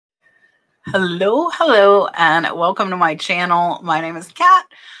Hello, and welcome to my channel. My name is Kat.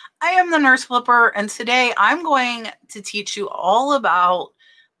 I am the Nurse Flipper, and today I'm going to teach you all about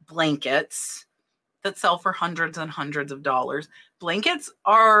blankets that sell for hundreds and hundreds of dollars. Blankets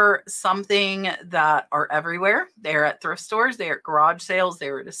are something that are everywhere. They're at thrift stores, they're at garage sales,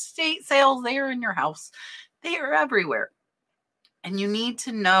 they're at estate sales, they are in your house. They are everywhere. And you need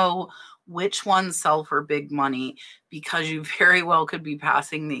to know which ones sell for big money because you very well could be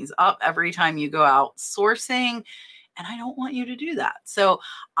passing these up every time you go out sourcing. And I don't want you to do that. So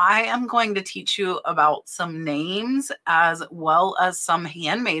I am going to teach you about some names as well as some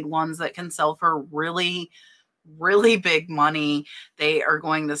handmade ones that can sell for really big money. They are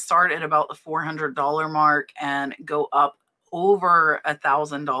going to start at about the $400 mark and go up over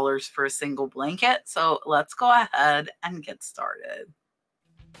 $1,000 for a single blanket. So let's go ahead and get started.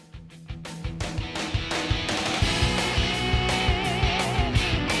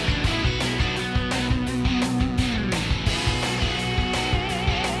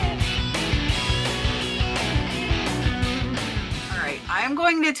 I'm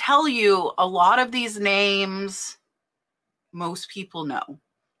going to tell you a lot of these names most people know.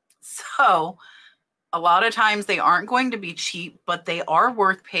 So a lot of times they aren't going to be cheap, but they are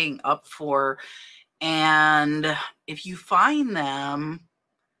worth paying up for. And if you find them,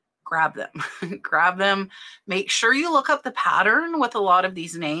 grab them. Grab them. Make sure you look up the pattern with a lot of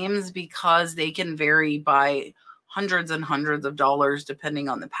these names because they can vary by hundreds and hundreds of dollars depending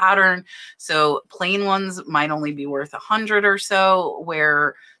on the pattern. So plain ones might only be worth 100 or so,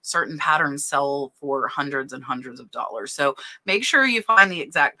 where certain patterns sell for hundreds and hundreds of dollars. So make sure you find the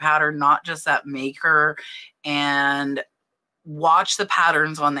exact pattern, not just that maker, and watch the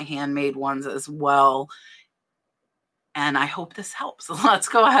patterns on the handmade ones as well. And I hope this helps. Let's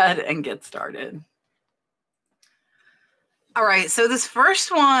go ahead and get started. All right, so this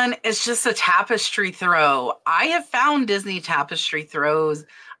first one is just a tapestry throw. I have found Disney tapestry throws.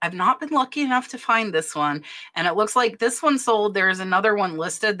 I've not been lucky enough to find this one. And it looks like this one sold. There's another one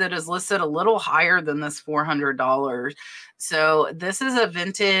listed that is listed a little higher than this $400. So this is a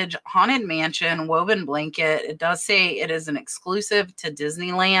vintage Haunted Mansion woven blanket. It does say it is an exclusive to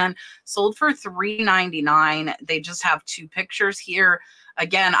Disneyland, sold for $3.99. They just have two pictures here.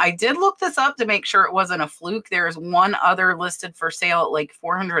 Again, I did look this up to make sure it wasn't a fluke. There's one other listed for sale at like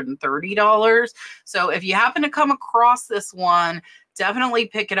 $430. So if you happen to come across this one, definitely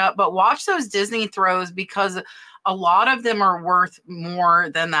pick it up. But watch those Disney throws because a lot of them are worth more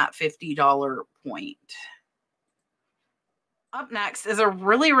than that $50 point. Up next is a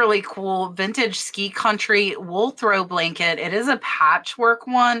really cool vintage ski country wool throw blanket. It is a patchwork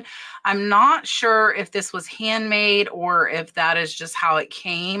one. I'm not sure if this was handmade or if that is just how it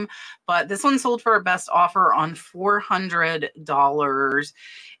came, but this one sold for a best offer on $400.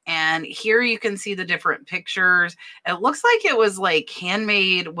 And here you can see the different pictures. It looks like it was like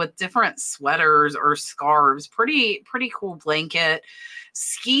handmade with different sweaters or scarves. Pretty cool blanket.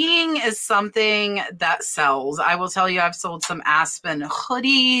 Skiing is something that sells. I will tell you, I've sold some Aspen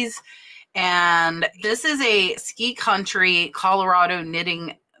hoodies, and this is a Ski Country Colorado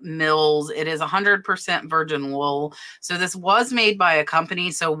knitting mills. It is 100% virgin wool. So this was made by a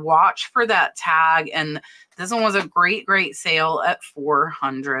company. So watch for that tag. And this one was a great sale at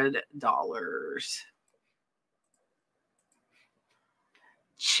 $400.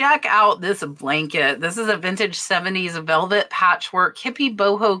 Check out this blanket. This is a vintage 70s velvet patchwork hippie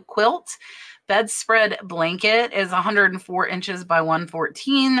boho quilt. Bedspread blanket is 104 inches by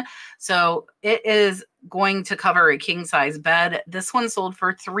 114. So it is going to cover a king size bed. This one sold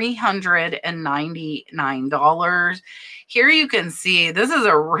for $399. Here you can see this is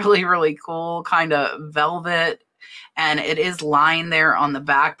a really cool kind of velvet, and it is lined there on the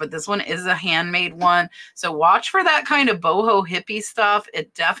back, but this one is a handmade one. So watch for that kind of boho hippie stuff.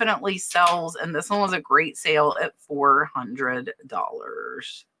 It definitely sells, and this one was a great sale at $400.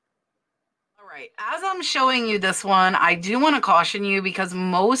 All right, as I'm showing you this one, I do want to caution you because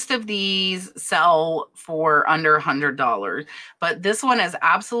most of these sell for under $100, but this one is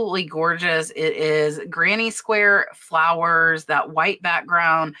absolutely gorgeous. It is granny square flowers, that white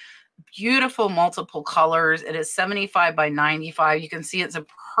background, beautiful multiple colors. It is 75 by 95. You can see it's a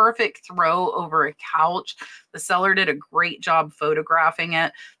perfect throw over a couch. The seller did a great job photographing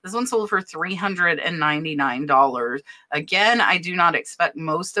it. This one sold for $399. Again, I do not expect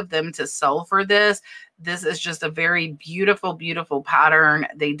most of them to sell for this. This is just a very beautiful pattern.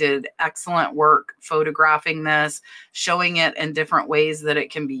 They did excellent work photographing this, showing it in different ways that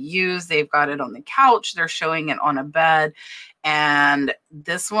it can be used. They've got it on the couch. They're showing it on a bed. And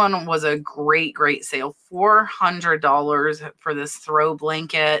this one was a great sale. $400 for this throw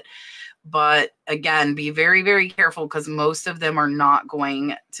blanket. But again, be very, very careful because most of them are not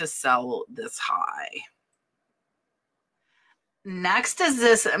going to sell this high. Next is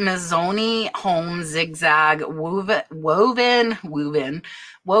this Mazzoni Home Zigzag woven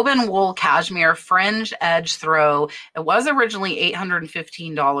wool cashmere fringe edge throw. It was originally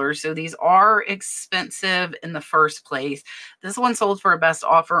 $815, so these are expensive in the first place. This one sold for a best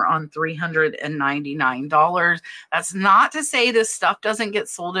offer on $399. That's not to say this stuff doesn't get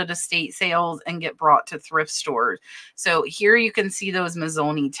sold at estate sales and get brought to thrift stores. So here you can see those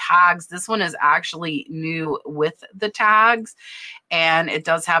Mazzoni tags. This one is actually new with the tags, and it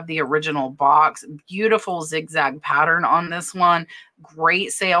does have the original box. Beautiful zigzag pattern on this one.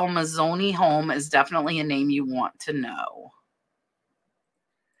 Great sale. Mazzoni Home is definitely a name you want to know.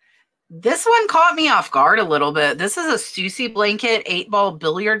 This one caught me off guard a little bit. This is a Stussy blanket, 8-ball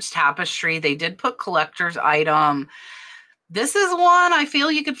billiards tapestry. They did put collector's item. This is one I feel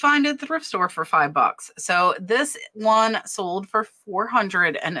you could find at the thrift store for $5. So this one sold for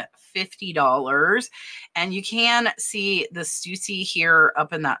 $450. And you can see the Stussy here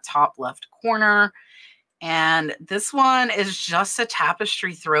up in that top left corner. And this one is just a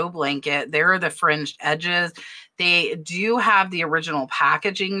tapestry throw blanket. There are the fringed edges. They do have the original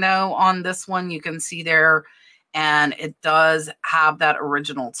packaging though on this one. You can see there. And it does have that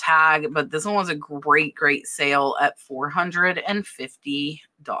original tag, but this one was a great, great sale at $450.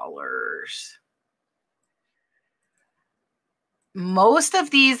 Most of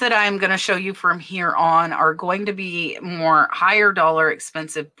these that I'm going to show you from here on are going to be more higher dollar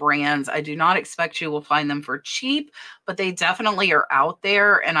expensive brands. I do not expect you will find them for cheap, but they definitely are out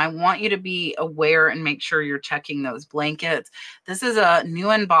there. And I want you to be aware and make sure you're checking those blankets. This is a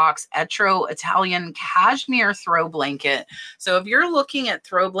new in box Etro Italian cashmere throw blanket. So if you're looking at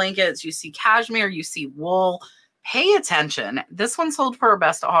throw blankets, you see cashmere, you see wool. Pay attention. This one sold for our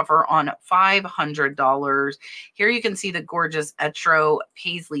best offer on $500. Here you can see the gorgeous Etro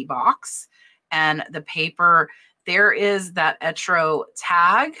paisley box and the paper. There is that Etro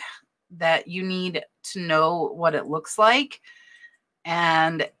tag that you need to know what it looks like.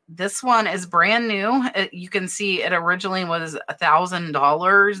 And this one is brand new. You can see it originally was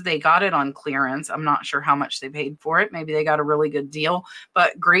 $1,000. They got it on clearance. I'm not sure how much they paid for it. Maybe they got a really good deal,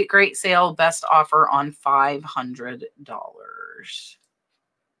 but great, great sale. Best offer on $500.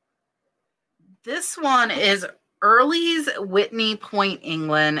 This one is Early's Whitney Point,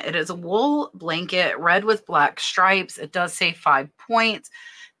 England. It is a wool blanket, red with black stripes. It does say 5 points.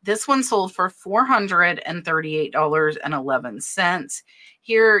 This one sold for $438.11.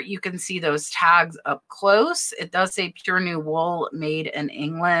 Here you can see those tags up close. It does say pure new wool made in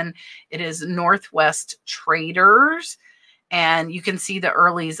England. It is Northwest Traders. And you can see the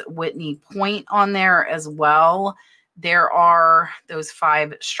Early's Whitney Point on there as well. There are those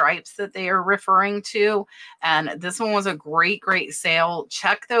 5 stripes that they are referring to. And this one was a great, great sale.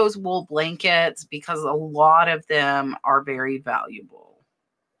 Check those wool blankets because a lot of them are very valuable.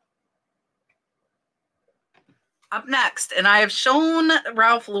 Up next, and I have shown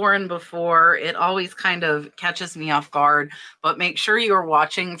Ralph Lauren before. It always kind of catches me off guard, but make sure you are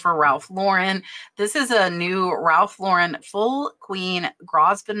watching for Ralph Lauren. This is a new Ralph Lauren full queen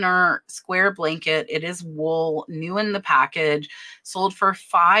Grosvenor square blanket. It is wool, new in the package, sold for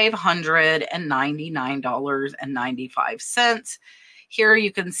 $599.95. Here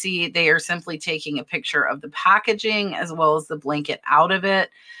you can see they are simply taking a picture of the packaging as well as the blanket out of it.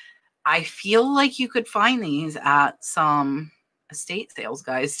 I feel like you could find these at some estate sales,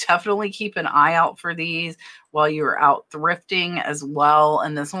 guys. Definitely keep an eye out for these while you're out thrifting as well.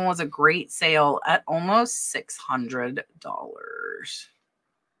 And this one was a great sale at almost $600.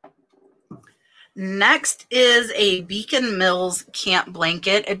 Next is a Beacon Mills camp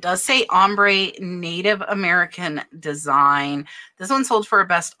blanket. It does say ombre Native American design. This one sold for a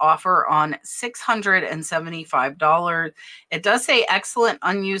best offer on $675. It does say excellent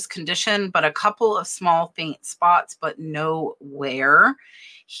unused condition, but a couple of small faint spots, but no wear.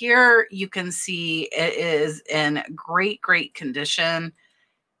 Here you can see it is in great, great condition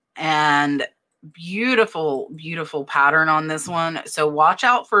and beautiful, beautiful pattern on this one. So watch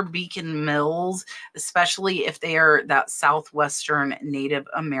out for Beacon Mills, especially if they are that Southwestern Native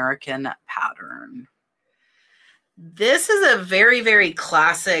American pattern. This is a very, very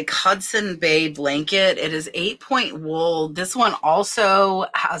classic Hudson Bay blanket. It is 8-point wool. This one also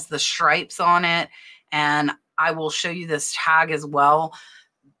has the stripes on it, and I will show you this tag as well.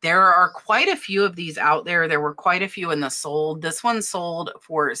 There are quite a few of these out there. There were quite a few in the sold. This one sold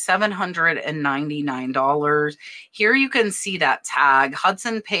for $799. Here you can see that tag,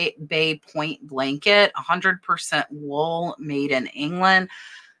 Hudson Bay Point Blanket, 100% wool made in England.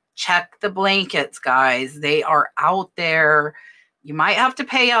 Check the blankets, guys. They are out there. You might have to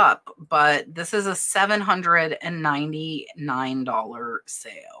pay up, but this is a $799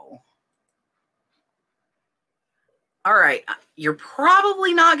 sale. All right, you're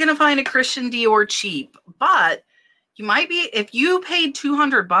probably not going to find a Christian Dior cheap, but you might be, if you paid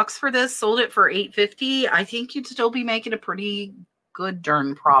 $200 for this, sold it for $850, I think you'd still be making a pretty good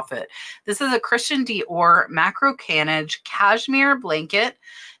darn profit. This is a Christian Dior macro canage cashmere blanket,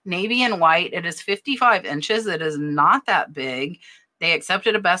 navy and white. It is 55 inches. It is not that big. They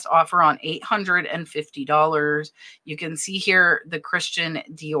accepted a best offer on $850. You can see here the Christian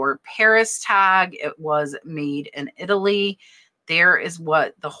Dior Paris tag. It was made in Italy. There is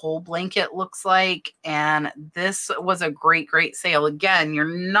what the whole blanket looks like. And this was a great, great sale. Again, you're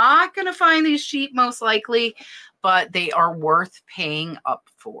not going to find these cheap, most likely, but they are worth paying up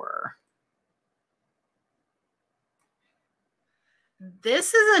for.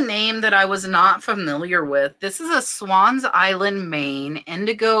 This is a name that I was not familiar with. This is a Swans Island, Maine,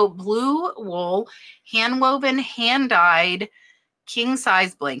 indigo blue wool, hand-woven, hand-dyed,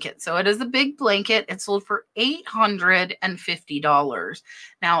 king-size blanket. So it is a big blanket. It sold for $850.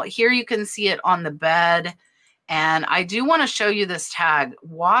 Now, here you can see it on the bed. And I do want to show you this tag.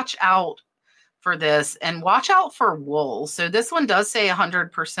 Watch out for this and watch out for wool. So this one does say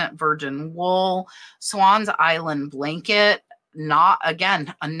 100% virgin wool, Swans Island blanket. Not,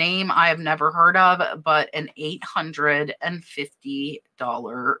 again, a name I have never heard of, but an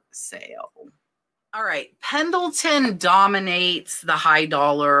 $850 sale. All right, Pendleton dominates the high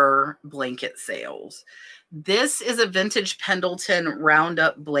dollar blanket sales. This is a vintage Pendleton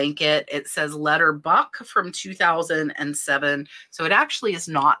roundup blanket. It says letter buck from 2007. So it actually is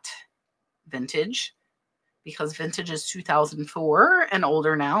not vintage, because vintage is 2004 and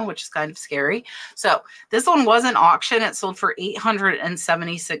older now, which is kind of scary. So this one was an auction. It sold for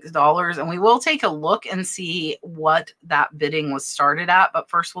 $876. And we will take a look and see what that bidding was started at. But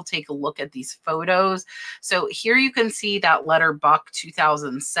first, we'll take a look at these photos. So here you can see that letter buck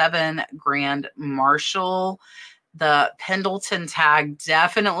 2007 Grand Marshal. The Pendleton tag,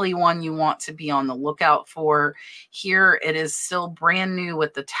 definitely one you want to be on the lookout for. Here it is still brand new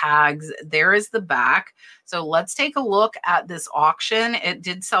with the tags. There is the back. So let's take a look at this auction. It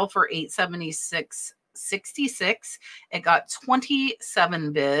did sell for $876.66. It got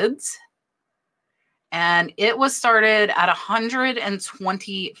 27 bids. And it was started at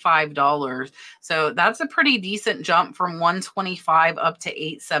 $125. So that's a pretty decent jump from $125 up to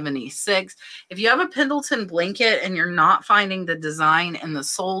 $876. If you have a Pendleton blanket and you're not finding the design in the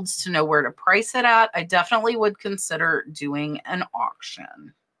solds to know where to price it at, I definitely would consider doing an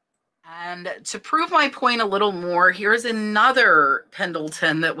auction. And to prove my point a little more, here's another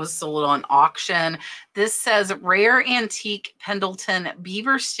Pendleton that was sold on auction. This says Rare Antique Pendleton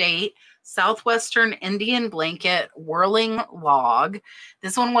Beaver State Southwestern Indian Blanket Whirling Log.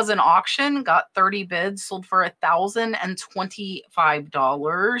 This one was an auction, got 30 bids, sold for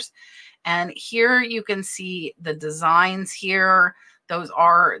 $1,025. And here you can see the designs here. Those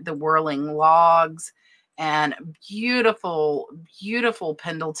are the whirling logs. And beautiful, beautiful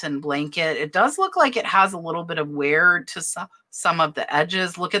Pendleton blanket. It does look like it has a little bit of wear to some of the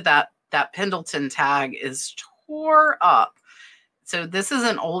edges. Look at that. That Pendleton tag is tore up. So this is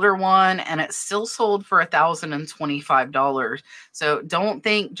an older one, and it's still sold for $1,025. So don't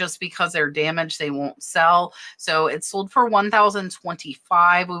think just because they're damaged, they won't sell. So it's sold for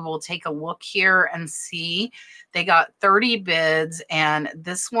 $1,025. We will take a look here and see. They got 30 bids, and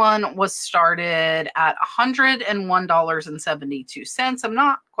this one was started at $101.72. I'm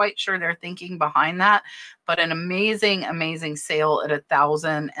not quite sure they're thinking behind that, but an amazing, amazing sale at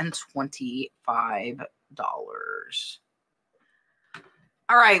 $1,025.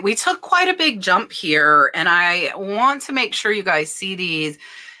 All right, we took quite a big jump here, and I want to make sure you guys see these,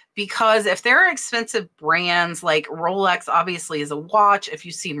 because if there are expensive brands like Rolex, obviously is a watch, if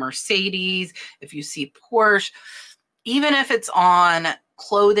you see Mercedes, if you see Porsche, even if it's on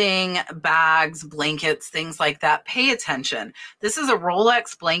clothing, bags, blankets, things like that, pay attention. This is a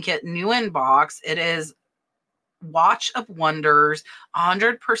Rolex blanket, new in box. It is Watch of Wonders,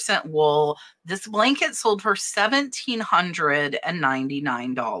 100% wool. This blanket sold for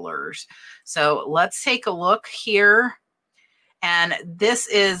 $1,799. So let's take a look here. And this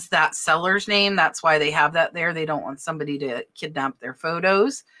is that seller's name. That's why they have that there. They don't want somebody to kidnap their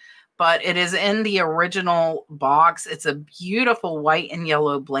photos. But it is in the original box. It's a beautiful white and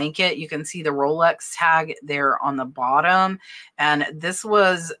yellow blanket. You can see the Rolex tag there on the bottom. And this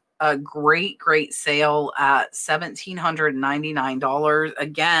was a great, great sale at $1,799.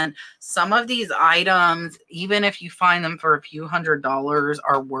 Again, some of these items, even if you find them for a few $100s,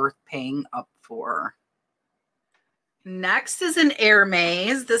 are worth paying up for. Next is an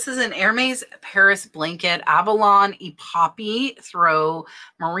Hermes. This is an Hermes Paris blanket, Avalon Epoppy throw,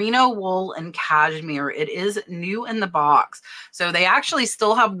 merino wool, and cashmere. It is new in the box. So they actually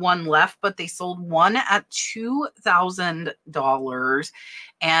still have one left, but they sold one at $2,000.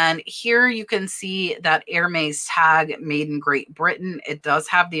 And here you can see that Hermes tag, made in Great Britain. It does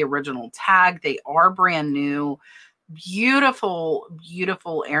have the original tag. They are brand new. Beautiful,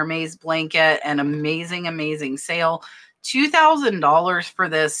 beautiful Hermes blanket, and amazing, amazing sale. $2,000 for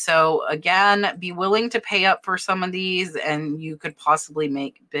this. So again, be willing to pay up for some of these and you could possibly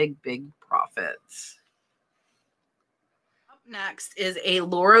make big, big profits. Up next is a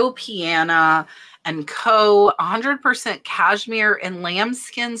Loro Piana & Co. 100% cashmere and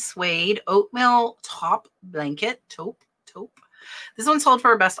lambskin suede oatmeal top blanket, taupe. This one sold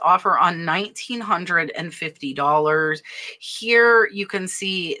for a best offer on $1,950. Here you can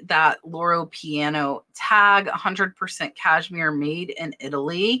see that Loro Piano tag, 100% cashmere, made in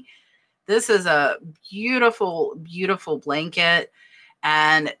Italy. This is a beautiful, beautiful blanket.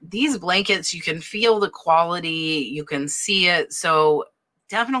 And these blankets, you can feel the quality, you can see it. So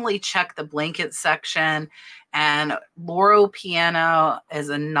definitely check the blanket section. And Loro Piano is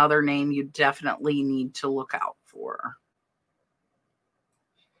another name you definitely need to look out for.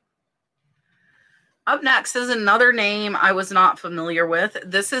 Up next is another name I was not familiar with.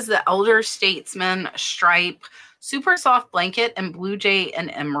 This is the Elder Statesman Stripe Super Soft Blanket in Blue Jay and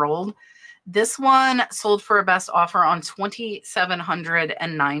Emerald. This one sold for a best offer on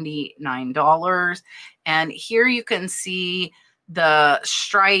 $2,799. And here you can see the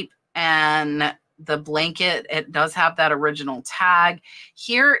stripe and the blanket. It does have that original tag.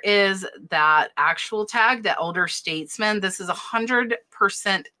 Here is that actual tag, the Elder Statesman. This is 100%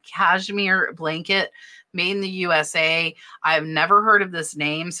 cashmere blanket, made in the USA. I have never heard of this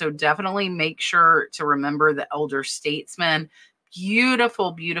name, so definitely make sure to remember the Elder Statesman.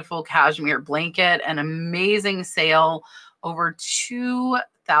 Beautiful, beautiful cashmere blanket, an amazing sale, over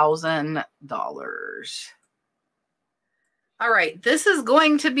 $2,000. All right, this is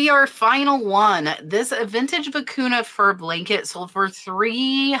going to be our final one. This vintage Vicuna fur blanket sold for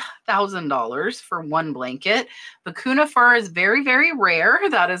 $3,000 for one blanket. Vicuna fur is very, very rare.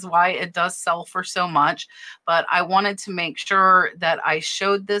 That is why it does sell for so much. But I wanted to make sure that I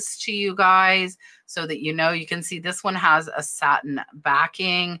showed this to you guys so that you know. You can see this one has a satin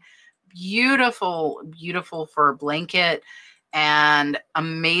backing. Beautiful, beautiful fur blanket. And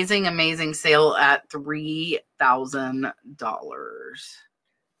amazing, amazing sale at $3,000.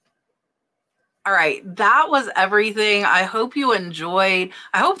 All right, that was everything. I hope you enjoyed.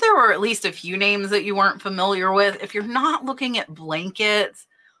 I hope there were at least a few names that you weren't familiar with. If you're not looking at blankets,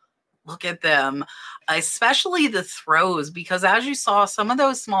 look at them, especially the throws, because as you saw, some of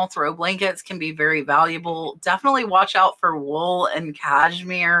those small throw blankets can be very valuable. Definitely watch out for wool and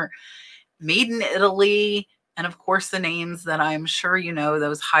cashmere, made in Italy. And of course, the names that I'm sure you know,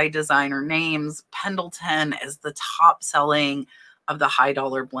 those high designer names. Pendleton is the top selling of the high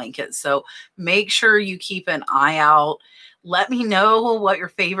dollar blankets. So make sure you keep an eye out. Let me know what your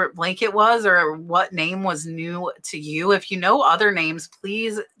favorite blanket was or what name was new to you. If you know other names,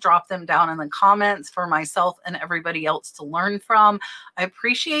 please drop them down in the comments for myself and everybody else to learn from. I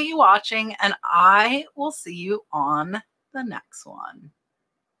appreciate you watching, and I will see you on the next one.